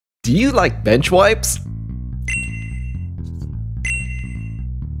Do you like bench wipes?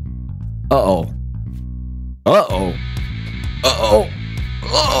 Uh-oh. Uh-oh. Uh-oh.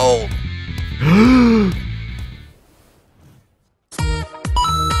 Uh-oh.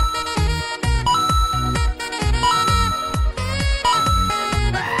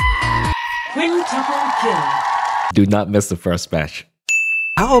 Quintuple kill. Do not miss the first match.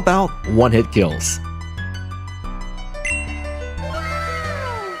 How about one-hit kills?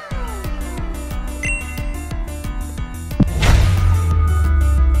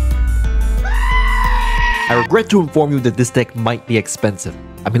 I regret to inform you that this deck might be expensive.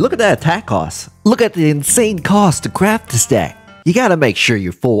 I mean, look at that attack cost. Look at the insane cost to craft this deck. You gotta make sure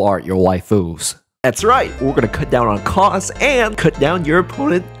you full art your waifus. That's right, we're gonna cut down on costs and cut down your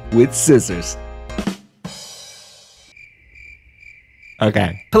opponent with scissors.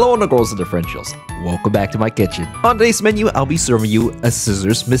 Okay. Hello on the girls and differentials. Welcome back to my kitchen. On today's menu, I'll be serving you a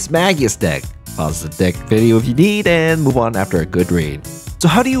Scizor's Mismagius deck. Pause the deck video if you need and move on after a good read. So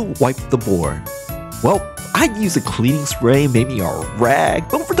how do you wipe the board? Well, I'd use a cleaning spray, maybe a rag,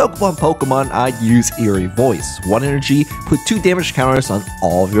 but for Pokemon, I'd use Eerie Voice. 1 energy, put 2 damage counters on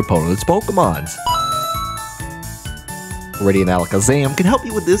all of your opponent's Pokemons. Radiant Alakazam can help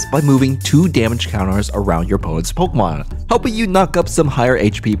you with this by moving 2 damage counters around your opponent's Pokemon, helping you knock up some higher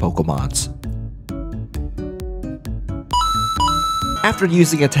HP Pokemons. After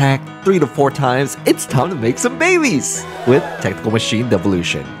using attack 3 to 4 times, it's time to make some babies! With Technical Machine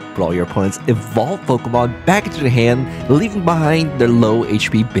Devolution. Put all your opponent's evolved Pokemon back into the hand, leaving behind their low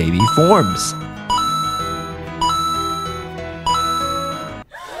HP baby forms.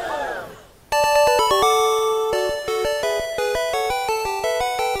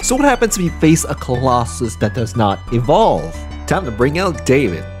 So what happens if you face a Colossus that does not evolve? Time to bring out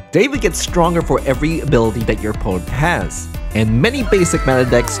David. David gets stronger for every ability that your opponent has, and many basic meta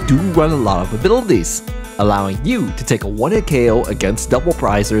decks do run a lot of abilities, allowing you to take a 1-hit KO against double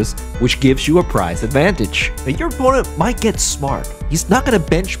prizers, which gives you a prize advantage. Now your opponent might get smart. He's not going to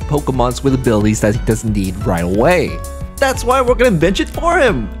bench Pokemons with abilities that he doesn't need right away. That's why we're going to bench it for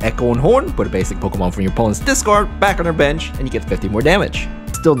him! Echoing Horn, put a basic Pokemon from your opponent's discard back on their bench, and you get 50 more damage.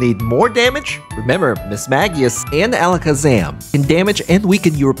 Still need more damage? Remember, Mismagius and Alakazam can damage and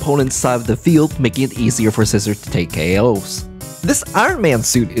weaken your opponent's side of the field, making it easier for Scizor to take KOs. This Iron Man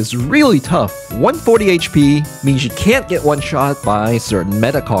suit is really tough. 140 HP means you can't get one-shot by certain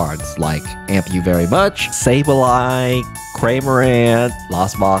meta cards like Amp You Very Much, Sableye, Cramorant,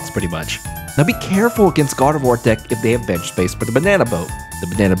 Lost Box pretty much. Now be careful against Gardevoir deck if they have bench space for the Banana Boat. The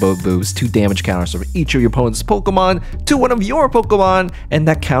Banana Boat boosts 2 damage counters from each of your opponent's Pokemon to one of your Pokemon, and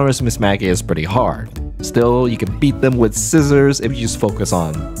that counters Mismagius pretty hard. Still, you can beat them with scissors if you just focus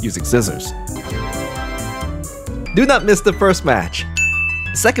on using scissors. Do not miss the first match.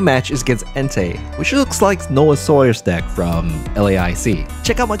 The second match is against Entei, which looks like Noah Sawyer's deck from LAIC.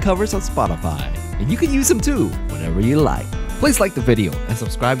 Check out my covers on Spotify, and you can use them too, whenever you like. Please like the video and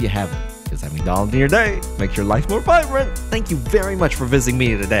subscribe if you haven't, because having dollars in your day makes your life more vibrant. Thank you very much for visiting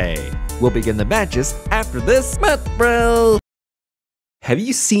me today. We'll begin the matches after this match, bro. Have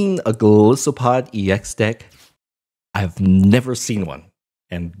you seen a Golisopod EX deck? I've never seen one.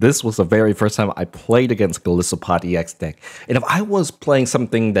 And this was the very first time I played against Golisopod EX deck. And if I was playing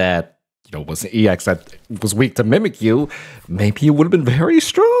something that, was an EX that was weak to Mimikyu, maybe it would have been very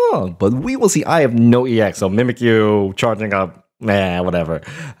strong. But we will see. I have no EX, so Mimikyu charging up, whatever.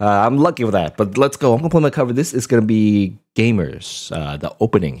 I'm lucky with that. But let's go. I'm going to play my cover. This is going to be Gamers, the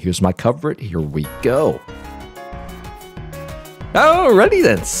opening. Here's my cover. Here we go. Alrighty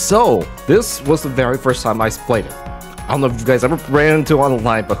then. So, this was the very first time I played it. I don't know if you guys ever ran into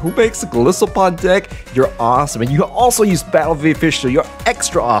online, but who makes a Golisopod deck? You're awesome. And you also use Battle VP, so you're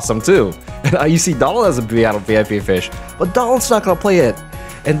extra awesome too. And you see Donald has a Battle VIP fish, but Donald's not going to play it.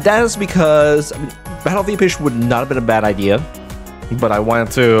 And that is because Battle VP would not have been a bad idea. But I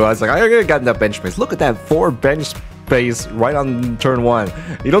was like, I got enough bench space. Look at that, 4 bench space right on turn 1.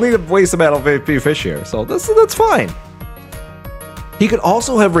 You don't need to waste a Battle VP fish here, so that's fine. He could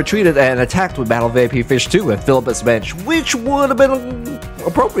also have retreated and attacked with Battle VIP Fish too and fill up his bench, which would have been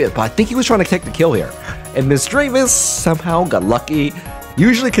appropriate, but I think he was trying to take the kill here. And Misdreavus somehow got lucky.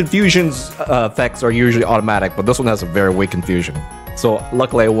 Usually Confusion's effects are usually automatic, but this one has a very weak Confusion. So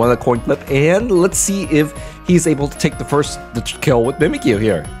luckily I won a coin flip, and let's see if he's able to take the kill with Mimikyu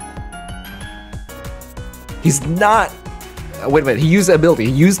here. He's not. Wait a minute, he used the ability.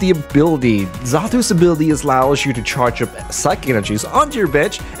 He used the ability. Zatu's ability allows you to charge up Psychic Energies onto your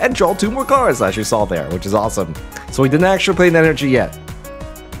bench and draw 2 more cards, as you saw there, which is awesome. So he didn't actually play an energy yet.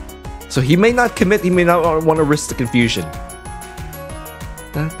 So he may not commit, he may not want to risk the Confusion.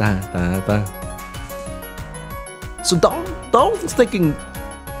 So Donald's thinking,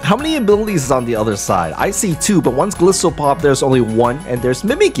 how many abilities is on the other side? I see 2, but one's Gliscopop, there's only 1, and there's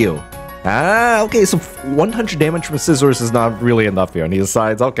Mimikyu. Ah, okay, so 100 damage from Scizor is not really enough here. And he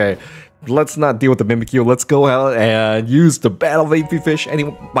decides, okay, let's not deal with the Mimikyu. Let's go out and use the Battle VP Fish.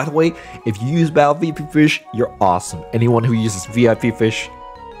 Anyone, by the way, if you use Battle VP Fish, you're awesome. Anyone who uses VIP Fish,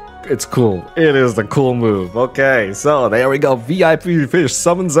 it's cool. It is the cool move. Okay, so there we go. VIP Fish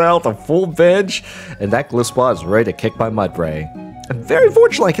summons out a full bench, and that Gliscopop is ready to kick my Mudbray. And very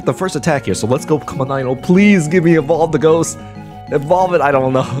fortunately, I hit the first attack here, so let's go. Come on, Iono, please give me Evolve the Ghost. Evolve it, I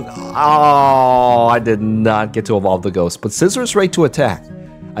don't know. Oh, I did not get to evolve the Ghost, but Scizor is ready to attack.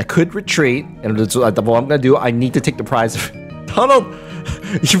 I could retreat, and what I'm gonna do, I need to take the prize. Donald,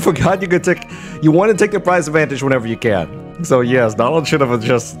 you forgot you could take. You want to take the prize advantage whenever you can. So yes, Donald should have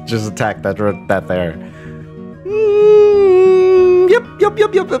just attacked that there. Yep.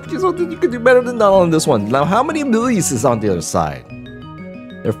 So you could do better than Donald on this one. Now, how many abilities is on the other side?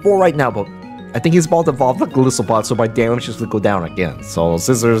 There are 4 right now, but I think he's about to evolve the Gliscopop, so my damage is gonna go down again. So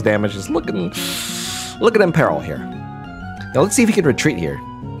Scizor's damage is looking in peril here. Now let's see if he can retreat here.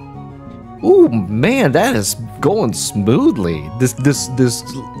 Ooh, man, that is going smoothly. This.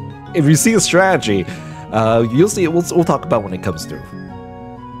 If you see a strategy, you'll see it. We'll talk about when it comes through.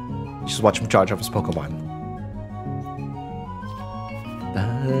 Just watch him charge up his Pokemon.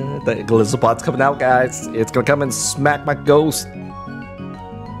 The Gliscopop's coming out, guys. It's gonna come and smack my Ghost.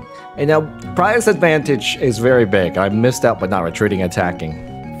 And now, prize advantage is very big. I missed out by not retreating, attacking.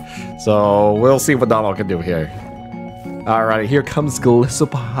 So we'll see what Donald can do here. Alright, here comes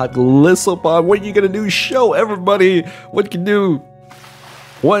Gliscopop. Gliscopop, what are you gonna do? Show everybody what you can do.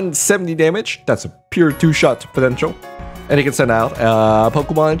 170 damage. That's a pure 2-shot potential. And he can send out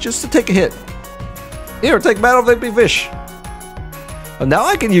Pokemon just to take a hit. Here, take Battle VP Fish. And now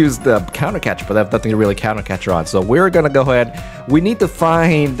I can use the Counter Catcher, but I have nothing to really Counter Catcher on. So we're gonna go ahead. We need to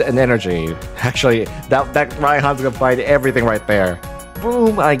find an energy. Actually, that Raihan's gonna find everything right there.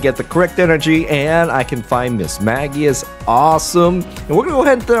 Boom, I get the correct energy, and I can find Mismagius. Awesome. And we're gonna go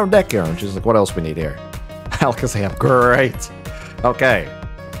ahead and throw our deck here, which is like, what else we need here? Alakazam, great. Okay.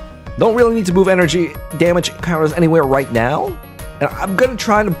 Don't really need to move energy damage counters anywhere right now. And I'm gonna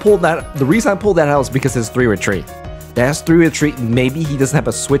try to pull that. The reason I pulled that out is because it's 3 retreat. That's 3 retreat. Maybe he doesn't have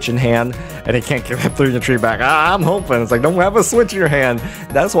a switch in hand and he can't give that 3 retreat back. I'm hoping. It's like, don't have a switch in your hand.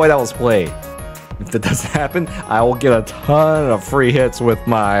 That's why that was played. If that doesn't happen, I will get a ton of free hits with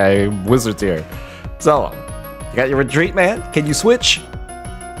my wizards here. So, you got your retreat, man? Can you switch?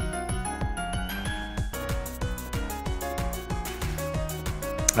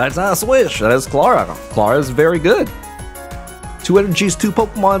 That's not a switch. That is Klara. Klara is very good. 2 energies, 2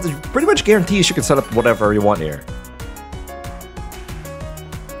 Pokemons. It pretty much guarantees you can set up whatever you want here.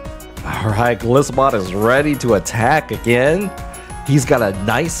 Alright, Gliscopop is ready to attack again. He's got a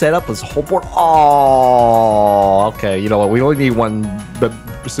nice setup, his whole board. Oh, okay, you know what? We only need 1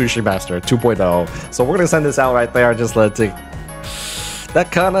 Sushi Master 2.0. So we're going to send this out right there and just let it take.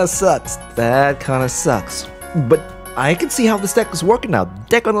 That kind of sucks. That kind of sucks. But I can see how this deck is working now. The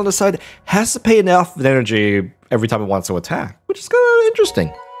deck on the other side has to pay enough energy every time it wants to attack, which is kind of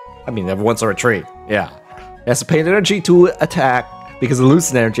interesting. I mean, every once a retreat. Yeah. It has to pay energy to attack because it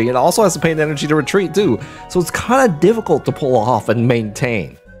loses energy. It also has to pay energy to retreat too. So it's kind of difficult to pull off and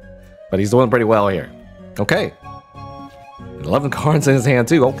maintain. But he's doing pretty well here. Okay. 11 cards in his hand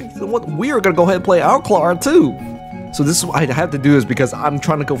too. Okay, you know what? We are going to go ahead and play our Klara too. So this is what I have to do is because I'm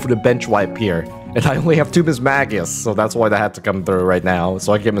trying to go for the bench wipe here. And I only have 2 Mismagius. So that's why that had to come through right now.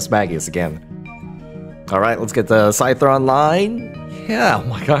 So I can get Mismagius again. Alright, let's get the Scyther online. Yeah, oh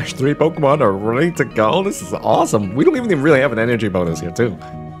my gosh, 3 Pokemon are ready to go. This is awesome. We don't even really have an energy bonus here, too.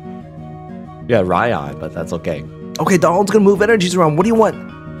 Yeah, Raihan, but that's okay. Okay, Donald's gonna move energies around. What do you want?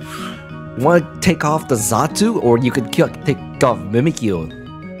 You want to take off the Xatu, or you could take off Mimikyu?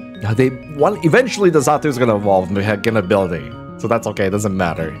 Now, eventually the Xatu is gonna evolve and get an ability. So that's okay, it doesn't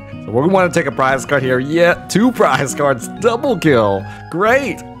matter. So we want to take a prize card here. Yeah, 2 prize cards, double kill.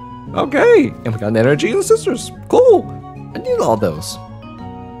 Great. Okay, and we got an energy and the sisters. Cool. I need all those.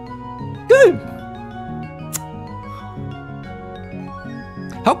 Good.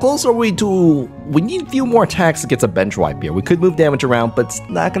 How close are we to... We need a few more attacks to get a bench wipe here. We could move damage around, but it's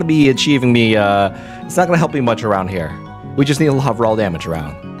not going to be achieving me... it's not going to help me much around here. We just need to have raw damage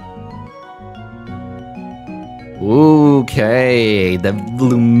around. Okay, the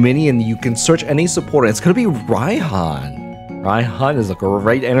Luminian, you can search any supporter. It's going to be Raihan. Raihan is a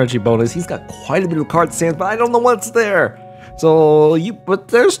great energy bonus. He's got quite a bit of card stands, but I don't know what's there. So, but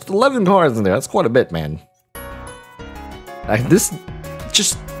there's 11 cards in there. That's quite a bit, man. Just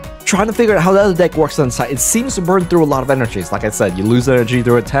just trying to figure out how the other deck works on side. It seems to burn through a lot of energies. Like I said, you lose energy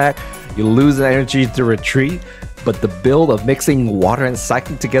through attack, you lose energy through retreat, but the build of mixing water and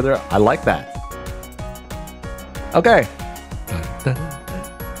cycling together, I like that. Okay.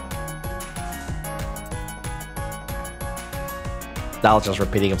 Dal's just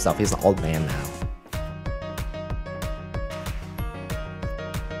repeating himself. He's an old man now.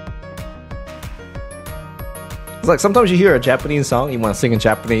 It's like sometimes you hear a Japanese song, you want to sing in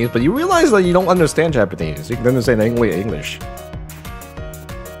Japanese, but you realize that you don't understand Japanese. You can understand English.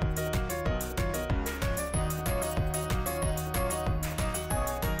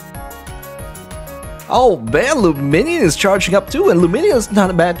 Oh man, Lumineon is charging up too, and Lumineon is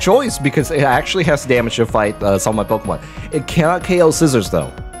not a bad choice because it actually has damage to fight some of my Pokemon. It cannot KO Scissors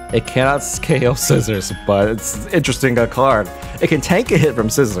though. It cannot KO Scissors, but it's an interesting card. It can tank a hit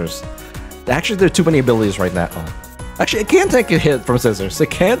from Scissors. Actually, there are too many abilities right now. Oh. Actually, it can tank a hit from Scissors.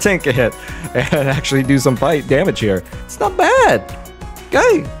 It can tank a hit and actually do some fight damage here. It's not bad.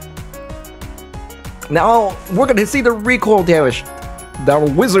 Okay. Now, we're going to see the recoil damage. Our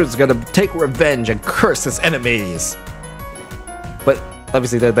wizard's going to take revenge and curse his enemies. But,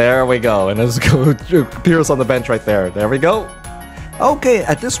 obviously, there we go. And let's go. Appears on the bench right there. There we go. Okay,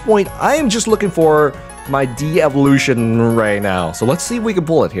 at this point, I am just looking for my de-evolution right now. So let's see if we can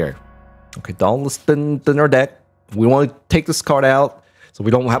pull it here. Okay, Dawn, let's thin our deck. We want to take this card out, so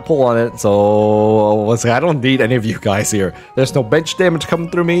we don't have pull on it. So let's see, I don't need any of you guys here. There's no bench damage coming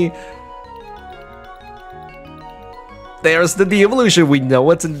through me. There's the de-evolution. We know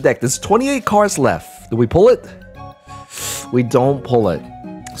what's in the deck. There's 28 cards left. Do we pull it? We don't pull it.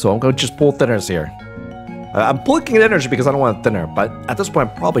 So I'm going to just pull thinners here. I'm pulling an energy because I don't want a thinner, but at this point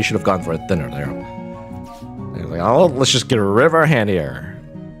I probably should have gone for a thinner there. Like, oh, let's just get rid of our hand here.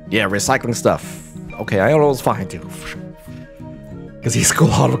 Yeah, recycling stuff. Okay, Iono's fine too. Because he's got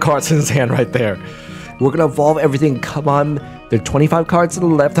a lot of cards in his hand right there. We're gonna evolve everything. Come on. There are 25 cards to the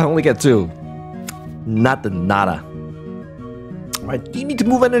left. I only get 2. Not the nada. Alright, do you need to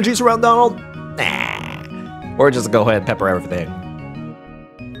move energies around, Donald? Nah. Or just go ahead and pepper everything.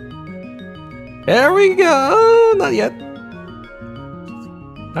 There we go. Not yet.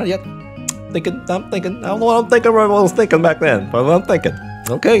 Not yet. I'm thinking. I don't know what I'm thinking or what I was thinking back then, but I'm thinking.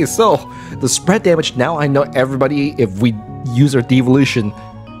 Okay, so the spread damage, now I know everybody, if we use our devolution,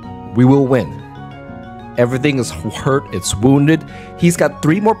 we will win. Everything is hurt, it's wounded. He's got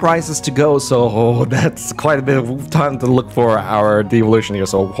 3 more prizes to go, so that's quite a bit of time to look for our devolution here.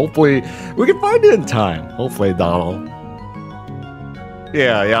 So hopefully we can find it in time. Hopefully, Donald.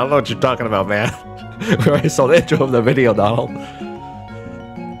 Yeah, I don't know what you're talking about, man. We already saw the intro of the video, Donald.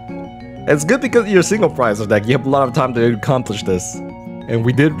 It's good because you're single prize deck. You have a lot of time to accomplish this. And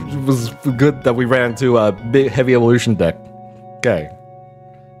we did, it was good that we ran into a big heavy evolution deck. Okay.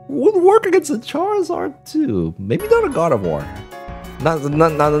 Would work against a Charizard too. Maybe not a God of War. Not a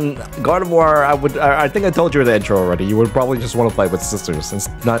God of War. I think I told you in the intro already. You would probably just want to fight with sisters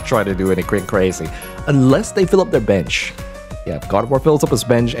and not try to do anything crazy. Unless they fill up their bench. Yeah, if God of War fills up his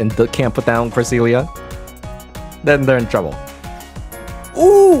bench and can't put down Cresselia, then they're in trouble.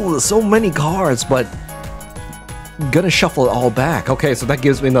 Ooh, so many cards, but gonna shuffle it all back. Okay, so that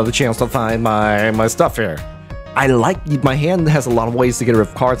gives me another chance to find my stuff here. I like, my hand has a lot of ways to get rid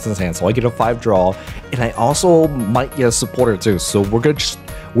of cards in his hand, so I get a 5 draw, and I also might get a supporter too. So we're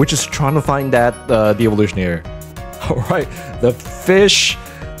just trying to find that the evolution here. All right, the fish,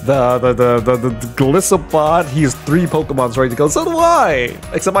 the Glissabot. He has 3 Pokemons ready to go. So do I.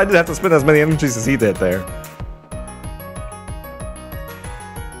 Except I didn't have to spend as many energies as he did there.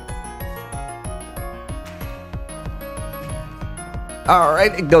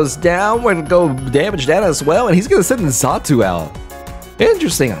 Alright, it goes down. We're gonna go damage that as well, and he's gonna send Xatu out.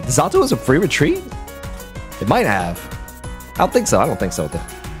 Interesting. Xatu is a free retreat? It might have. I don't think so. I don't think so.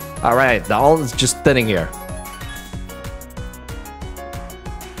 Alright, Donald is just thinning here.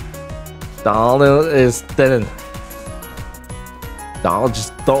 Donald is thinning. Donald,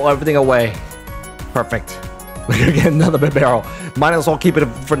 just throw everything away. Perfect. We're gonna get another Bibarel. Might as well keep it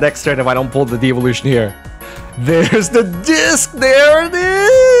for next turn if I don't pull the devolution here. There's the disc! There it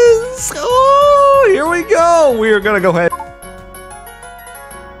is! Oh, here we go! We are gonna go ahead.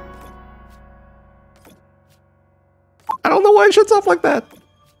 I don't know why it shuts off like that.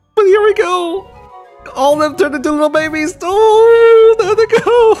 But here we go! All of them turned into little babies! Oh, there they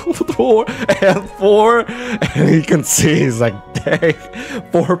go! 4 and 4. And you can see he's like, dang,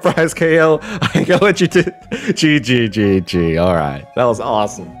 4 prize KO. I ain't gonna let you do. GG. Alright, that was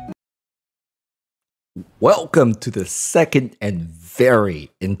awesome. Welcome to the second and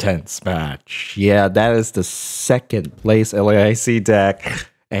very intense match. Yeah, that is the second place LAIC deck,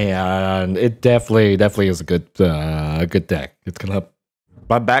 and it definitely is a good deck. It's gonna,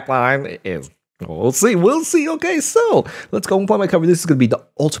 my backline is, we'll see. Okay, so let's go and play my cover. This is gonna be the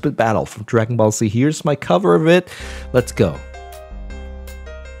ultimate battle from Dragon Ball Z. Here's my cover of it. Let's go.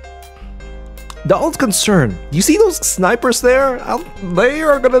 Donald's concerned. You see those snipers there? They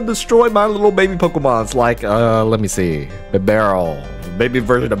are gonna destroy my little baby Pokemons. Like, let me see, Bibarel, baby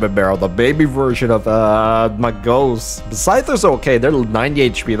version of Bibarel, the baby version of my Ghost. The Scythers are okay. They're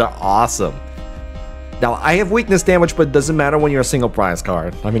 90 HP. They're awesome. Now I have weakness damage, but it doesn't matter when you're a single prize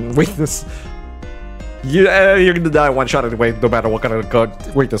card. I mean, weakness. You're gonna die one shot anyway, no matter what kind of card,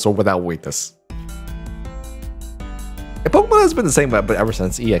 weakness or without weakness. And Pokemon has been the same way, but ever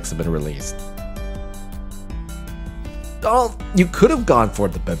since EX has been released. Donald, you could have gone for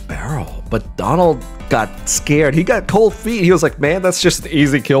the Bibarel, but Donald got scared. He got cold feet. He was like, "Man, that's just an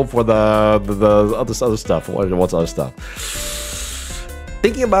easy kill for the other stuff." What's other stuff?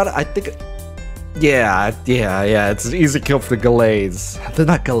 Thinking about it, I think, yeah, it's an easy kill for the Gallades. They're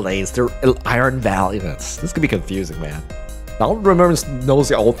not Gallades. They're Iron Valiants. This could be confusing, man. Donald knows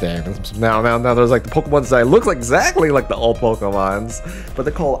the old things. Now there's like the Pokemon that look exactly like the old Pokemons, but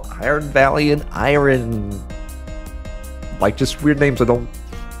they're called Iron Valiant, Iron. Like, just weird names that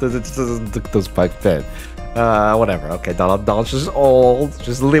doesn't quite fit. Whatever. Okay, Donald's just old.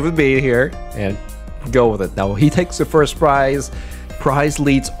 Just live with me here and go with it. Now he takes the first prize. Prize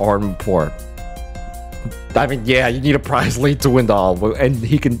leads are important. I mean, yeah, you need a prize lead to win all, and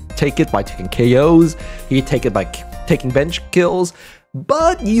he can take it by taking KOs. He can take it by taking bench kills.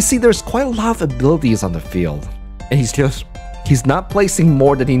 But you see, there's quite a lot of abilities on the field, and he's not placing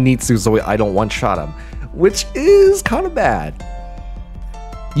more than he needs to, so I don't one-shot him, which is kind of bad.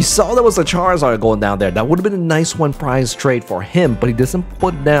 You saw there was a Charizard going down there. That would have been a nice one prize trade for him, but he doesn't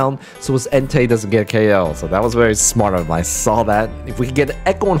put it down, so his Entei doesn't get KO. So that was very smart of him. I saw that. If we could get an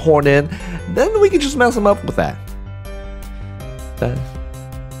Echoing Horn in, then we could just mess him up with that.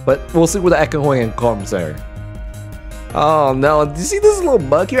 But we'll see where the Echoing Horn comes there. Oh no, do you see this little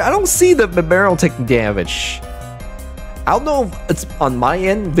bug here? I don't see the Bibarel taking damage. I don't know if it's on my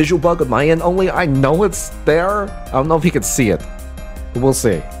end, visual bug on my end only. I know it's there. I don't know if he can see it. But we'll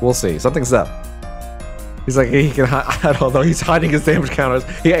see. We'll see. Something's up. He's like, he can. I don't know. He's hiding his damage counters.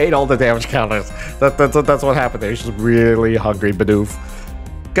 He ate all the damage counters. That's what happened there. He's just really hungry, Bidoof.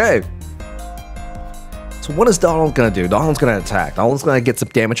 Okay. So what is Donald gonna do? Donald's gonna attack. Donald's gonna get some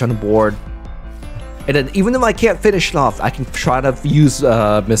damage on the board. And then even if I can't finish it off, I can try to use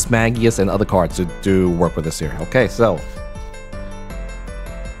Mismagius and other cards to work with this here. Okay, so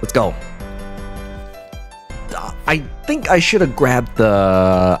let's go. I think I should have grabbed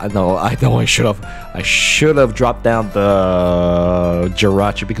the. I know I should have. I should have dropped down the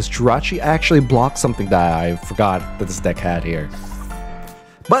Jirachi, because Jirachi actually blocked something that I forgot that this deck had here.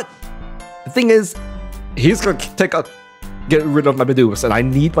 But the thing is, he's gonna get rid of my Bidoof, and I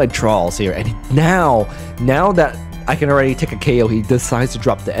need my draws here. And now that I can already take a KO, he decides to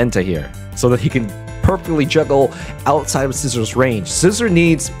drop the Entei here, so that he can perfectly juggle outside of Scizor's range. Scizor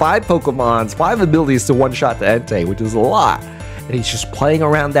needs 5 Pokemons, 5 abilities to one-shot the Entei, which is a lot. And he's just playing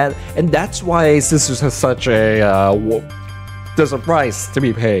around that, and that's why Scizor has such a there's a price to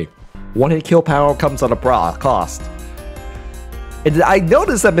be paid. One-hit kill power comes at a cost. And I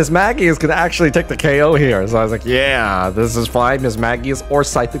noticed that Mismagius can actually take the KO here, so I was like, yeah, this is fine. Mismagius or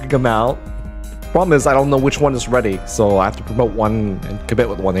Scyther can come out. Problem is, I don't know which one is ready, so I have to promote one and commit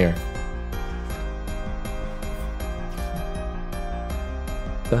with one here.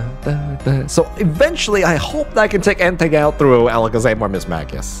 So eventually, I hope that I can take Entei out through Alakazam or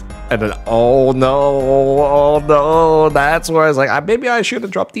Mismagius. And then, oh no, that's where I was like, maybe I should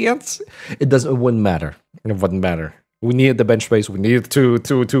have dropped the Ents. It wouldn't matter. It wouldn't matter. We needed the bench space. We needed two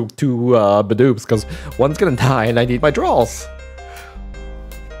Bidoofs, because one's gonna die and I need my draws.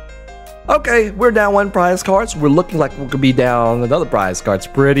 Okay, we're down 1 prize cards. We're looking like we could be down another prize cards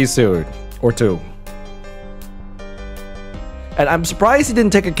pretty soon, or 2. And I'm surprised he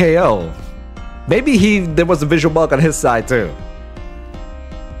didn't take a KO. Maybe there was a visual bug on his side too.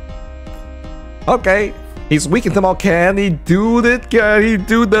 Okay, he's weakened them all. Can he do it? Can he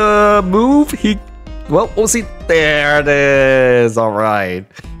do the move? Well, we'll see. There it is. All right,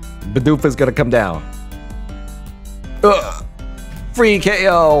 Bidoof is gonna come down. Free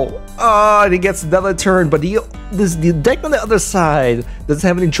KO. Oh, and he gets another turn, but the deck on the other side doesn't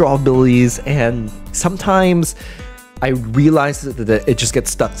have any draw abilities, and sometimes I realize that it just gets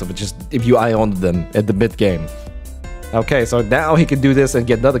stuck. So if you Iono them at the mid game. Okay, so now he can do this and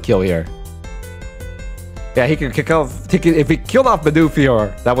get another kill here. Yeah, he can kick off. If he killed off Bidoof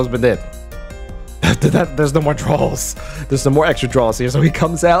here, that was been it. There's no more draws. There's no more extra draws here. So he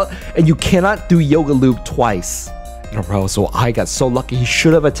comes out, and you cannot do Yoga Loop twice in a row. So I got so lucky. He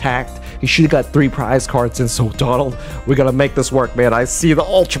should have attacked. He should have got 3 prize cards in. So Donald, we're gonna make this work, man. I see the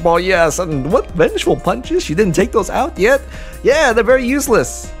Ultra Ball, yes. And what Vengeful Punches? You didn't take those out yet? Yeah, they're very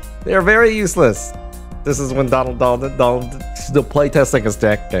useless. They're very useless. This is when Donald still playtesting his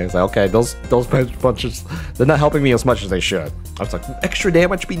deck. Okay, he's like, okay, those punches, they're not helping me as much as they should. I was like, extra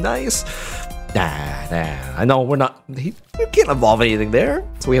damage be nice. Nah. I know we're not. We can't evolve anything there,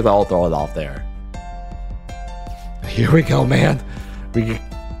 so we have to all throw it off there. Here we go, man.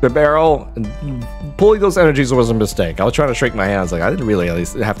 The barrel and pulling those energies was a mistake. I was trying to shake my hands, like I didn't really at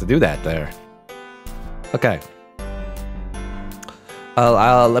least have to do that there. Okay.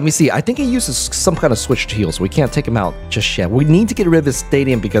 Let me see. I think he uses some kind of switch to heal, so we can't take him out just yet. We need to get rid of his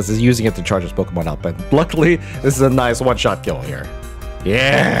stadium because he's using it to charge his Pokemon up. And luckily, this is a nice one-shot kill here.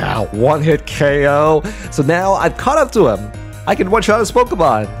 Yeah, one-hit KO. So now I've caught up to him. I can one-shot his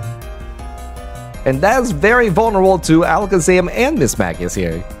Pokemon. And that's very vulnerable to Alakazam and Mismagius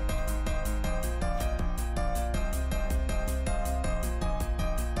here.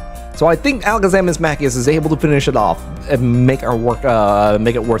 So I think Alakazam Mismagius is able to finish it off and make our work,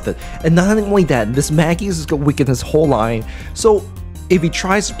 make it worth it. And not only that, Mismagius is going to weaken his whole line. So if he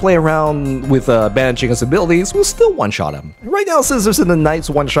tries to play around with managing his abilities, we'll still one-shot him. Right now, Scizor's in a nice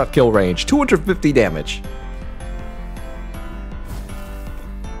one-shot kill range, 250 damage.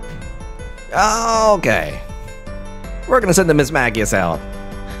 Okay, we're gonna send the Mismagius out.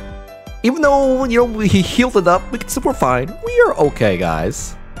 Even though, you know, he healed it up, we're fine. We are okay,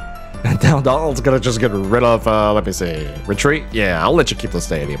 guys. And now Donald's gonna just get rid of, let me see, retreat? Yeah, I'll let you keep the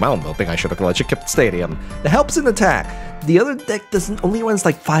stadium. I don't think I should have let you keep the stadium. It helps in attack. The other deck only runs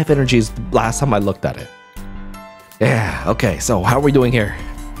like 5 energies last time I looked at it. Yeah, okay, so how are we doing here?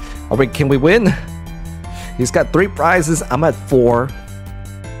 Can we win? He's got 3 prizes, I'm at 4.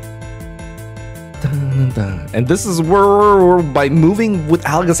 And this is where we're by moving with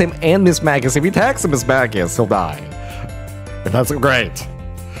Alakazam and Mismagius. If he attacks Mismagius, he'll die. And that's great.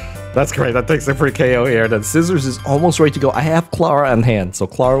 That's great. That takes a free KO here. Then Scizors is almost ready to go. I have Klara on hand, so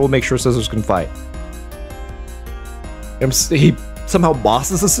Klara will make sure Scizors can fight. He somehow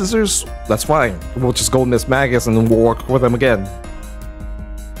bosses the Scizors. That's fine. We'll just go with Mismagius and then we'll work with him again.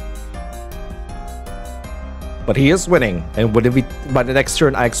 But he is winning, and by the next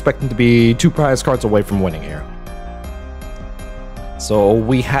turn, I expect him to be 2 prize cards away from winning here. So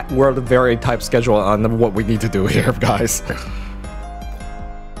we're at a very tight schedule on what we need to do here, guys.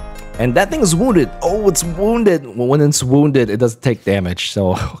 And that thing is wounded. Oh, it's wounded. When it's wounded, it doesn't take damage.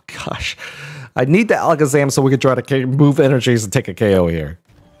 So, oh gosh. I need the Alakazam so we can try to move energies and take a KO here.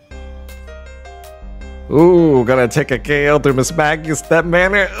 Ooh, gonna take a KO through Mismagius. That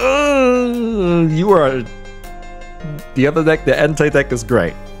manner. You are... The other deck, the Entei deck, is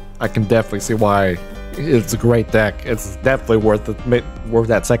great. I can definitely see why it's a great deck. It's definitely worth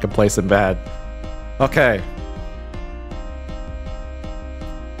that second place in bad. Okay.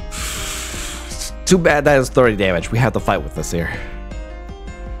 Too bad that is 30 damage. We have to fight with this here.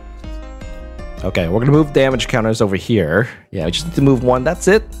 Okay, we're gonna move damage counters over here. Yeah, we just need to move 1. That's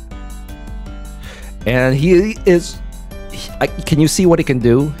it. And he is... can you see what he can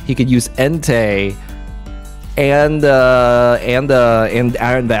do? He could use Entei and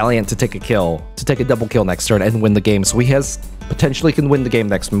Iron Valiant to take a kill, to take a double kill next turn and win the game. So he potentially can win the game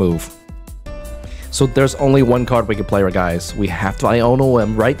next move. So there's only 1 card we can play, guys. We have to Iono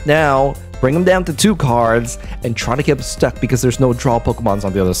him right now, bring him down to 2 cards, and try to keep him stuck because there's no draw Pokemons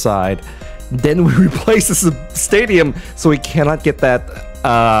on the other side. Then we replace his stadium so he cannot get that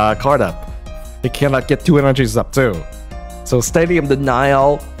card up. He cannot get 2 energies up too. So stadium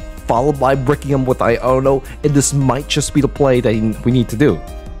denial, followed by bricking him with Iono, and this might just be the play that we need to do.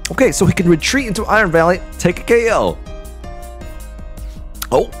 Okay, so he can retreat into Iron Valley, take a KO.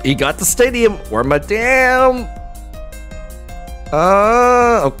 Oh, he got the stadium. Where am I? Damn.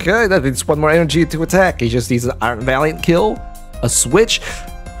 Okay, that needs 1 more energy to attack. He just needs an Iron Valiant kill, a switch.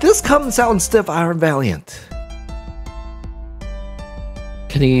 This comes out instead of Iron Valiant.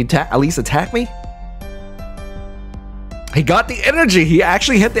 Can he at least attack me? He got the energy. He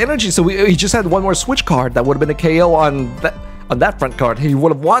actually hit the energy, so he just had 1 more switch card. That would have been a KO on that front card. He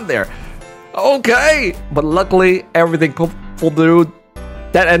would have won there. Okay, but luckily everything pulled through.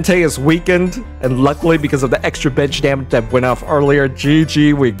 That Entei is weakened, and luckily because of the extra bench damage that went off earlier,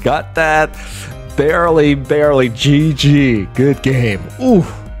 GG, we got that. Barely, GG. Good game. Ooh,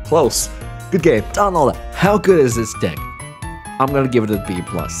 close. Good game. Donald, how good is this deck? I'm gonna give it a B+.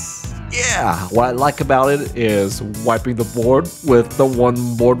 Yeah, what I like about it is wiping the board with the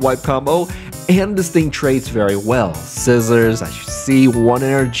one board wipe combo, and this thing trades very well. Scissors, as you see, 1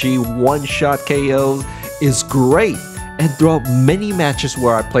 energy, 1-shot KOs is great. And throughout many matches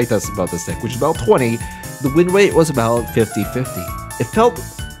where I playtested about this deck, which is about 20, the win rate was about 50-50. It felt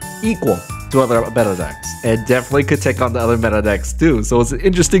equal to other meta decks, and definitely could take on the other meta decks too. So it's an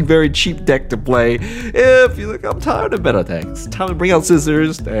interesting, very cheap deck to play if you think I'm tired of meta decks. Time to bring out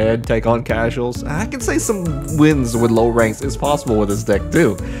Scissors and take on casuals. I can say some wins with low ranks is possible with this deck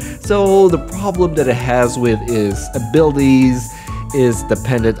too. So the problem that it has with its abilities is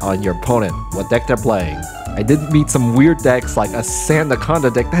dependent on your opponent, what deck they're playing. I did meet some weird decks like a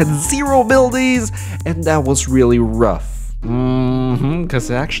Sandaconda deck that had 0 abilities, and that was really rough. Because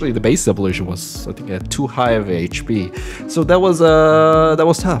actually the base evolution was, I think, at too high of a HP, so that was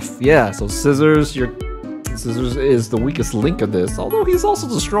tough. Yeah, so Scissors is the weakest link of this, although he's also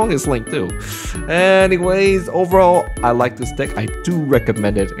the strongest link too. Anyways, overall, I like this deck. I do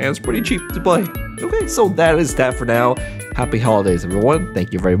recommend it, and it's pretty cheap to play. Okay, so that is that for now. Happy holidays, everyone.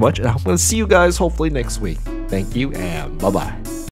 Thank you very much, and I'm gonna see you guys hopefully next week. Thank you, and bye-bye.